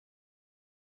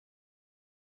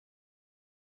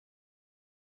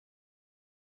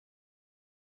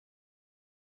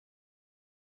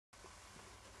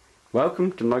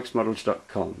Welcome to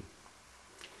Mike'sModels.com.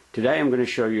 Today I'm going to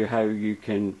show you how you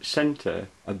can centre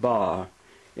a bar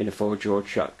in a 4-jaw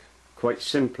chuck, quite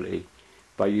simply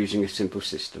by using a simple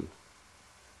system.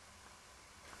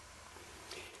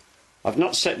 I've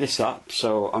not set this up,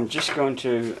 so I'm just going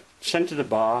to centre the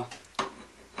bar,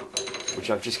 which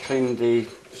I've just cleaned the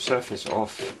surface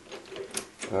off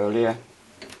earlier,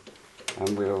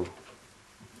 and we'll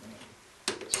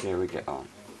see how we get on.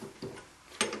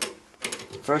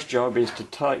 First job is to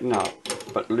tighten up,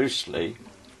 but loosely,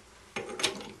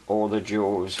 all the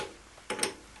jaws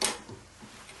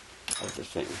of the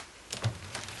thing.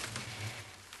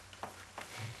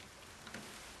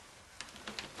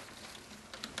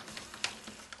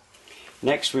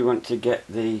 Next we want to get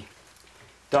the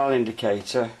dial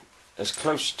indicator as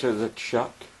close to the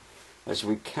chuck as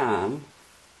we can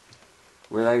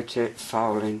without it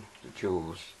fouling the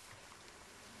jaws.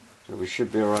 So we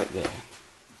should be alright there.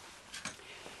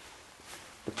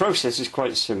 The process is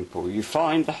quite simple. You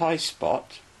find the high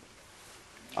spot.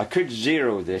 I could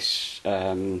zero this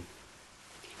dial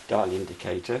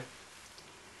indicator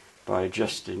by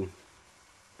adjusting,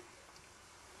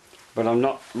 but I'm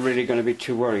not really going to be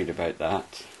too worried about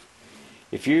that.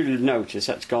 If you notice,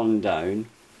 that's gone down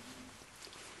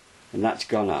and that's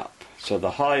gone up, so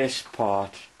the highest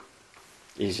part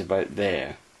is about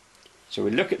there. So we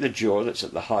look at the jaw that's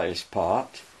at the highest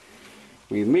part.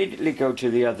 We immediately go to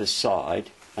the other side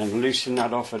and loosen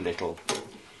that off a little,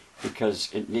 because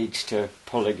it needs to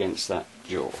pull against that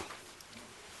jaw.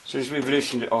 So as we've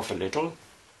loosened it off a little,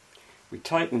 we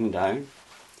tighten down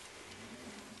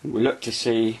and we look to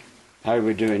see how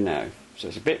we're doing now. So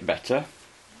it's a bit better.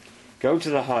 Go to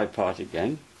the high part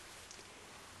again,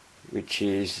 which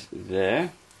is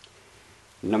there,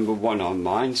 number 1 on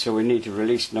mine, so we need to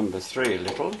release number 3 a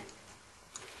little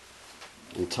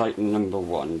and tighten number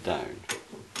 1 down.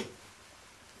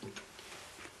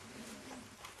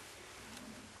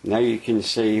 Now you can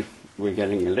see we're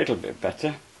getting a little bit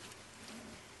better.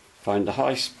 Find the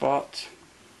high spot,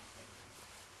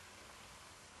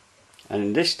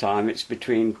 and this time it's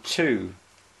between 2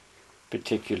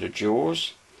 particular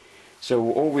jaws,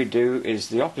 so all we do is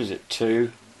the opposite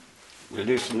 2. We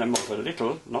loosen them off a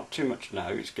little, not too much now,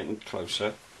 it's getting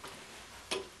closer,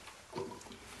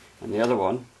 and the other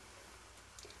one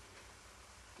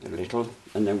a little,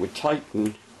 and then we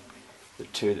tighten the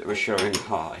 2 that we're showing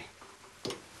high.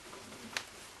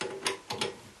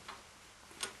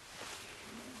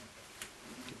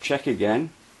 Check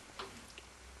again,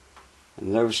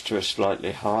 and those 2 are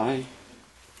slightly high,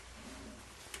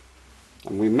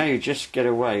 and we may just get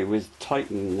away with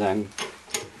tightening them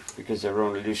because they're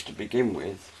only loose to begin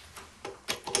with.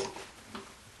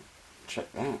 Check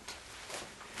that.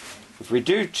 If we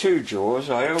do 2 jaws,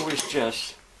 I always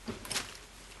just,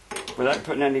 without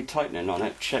putting any tightening on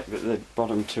it, check that the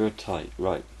bottom 2 are tight.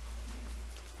 Right,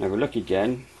 now we look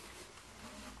again,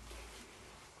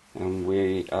 and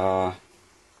we are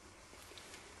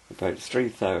about 3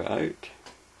 thou out,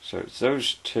 so it's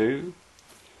those 2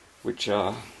 which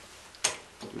are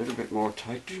a little bit more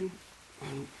tightened.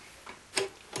 1,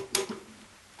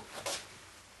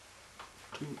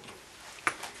 2.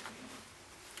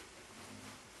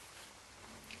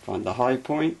 Find the high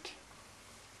point,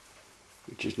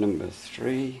 which is number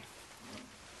 3.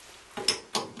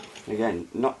 Again,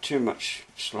 not too much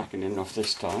slackening off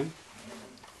this time.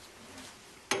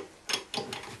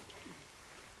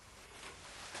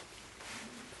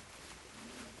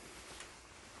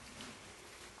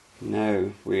 Now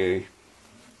we're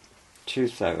 2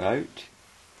 thou out,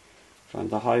 find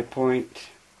the high point,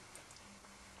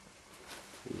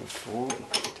 number 4,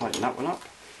 tighten that one up.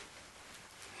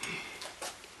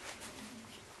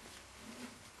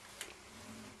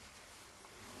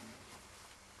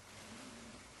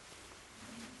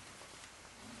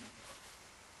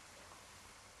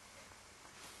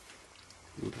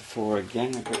 Number 4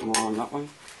 again, a bit more on that one.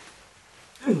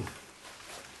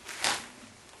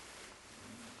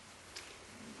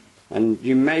 And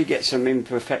you may get some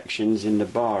imperfections in the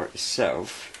bar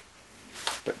itself,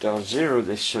 but I'll zero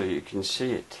this so you can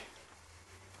see it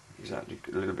exactly,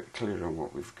 a little bit clearer on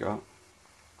what we've got.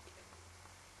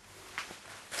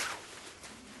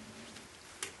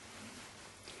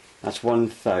 That's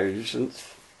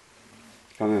 1/1000th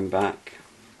coming back,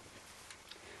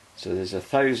 so there's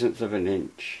 1/1000th of an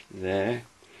inch there.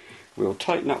 We'll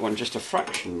tighten that one just a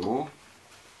fraction more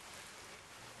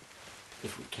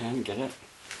if we can get it.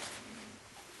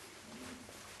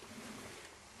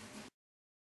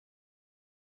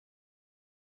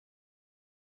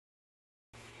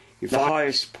 The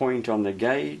highest point on the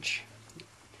gauge,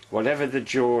 whatever the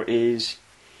jaw is,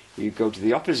 you go to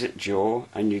the opposite jaw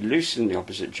and you loosen the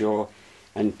opposite jaw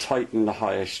and tighten the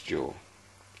highest jaw.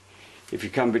 If you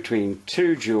come between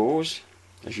two jaws,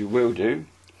 as you will do,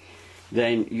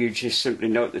 then you just simply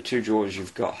note the two jaws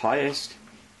you've got highest,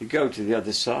 you go to the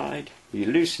other side, you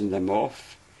loosen them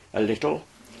off a little,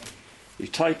 you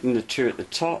tighten the two at the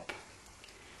top,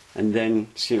 and then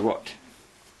see what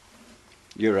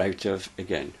you're out of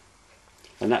again.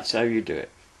 And that's how you do it.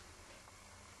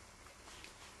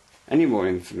 Any more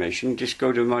information, just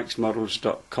go to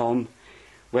mikesmodels.com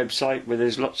website where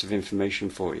there's lots of information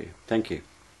for you. Thank you.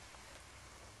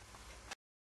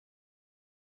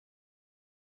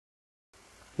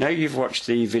 Now you've watched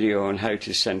the video on how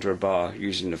to centre a bar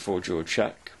using the 4-jaw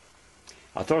chuck,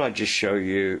 I thought I'd just show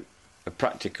you a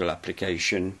practical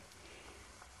application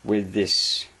with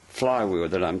this flywheel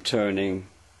that I'm turning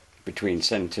between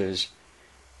centres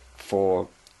for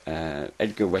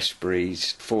Edgar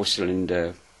Westbury's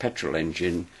 4-cylinder petrol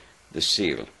engine, the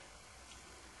Seal.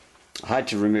 I had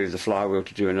to remove the flywheel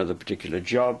to do another particular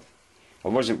job. I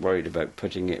wasn't worried about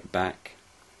putting it back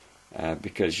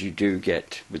because you do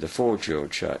get, with the 4-jaw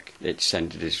chuck, it's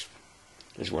centred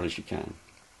as well as you can.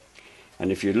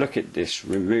 And if you look at this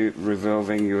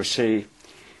revolving, you'll see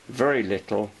very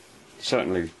little,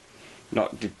 certainly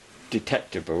not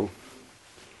detectable,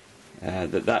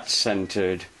 that's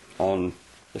centred on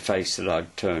the face that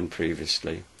I'd turned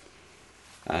previously.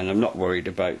 And I'm not worried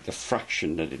about the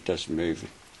fraction that it does move,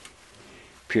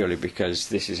 purely because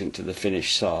this isn't to the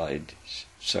finished side,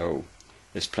 so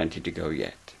there's plenty to go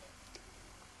yet.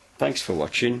 Thanks for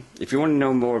watching. If you want to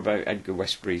know more about Edgar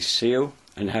Westbury's Seal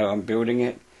and how I'm building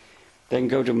it, then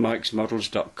go to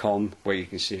mikesmodels.com where you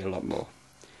can see a lot more.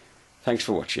 Thanks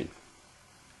for watching.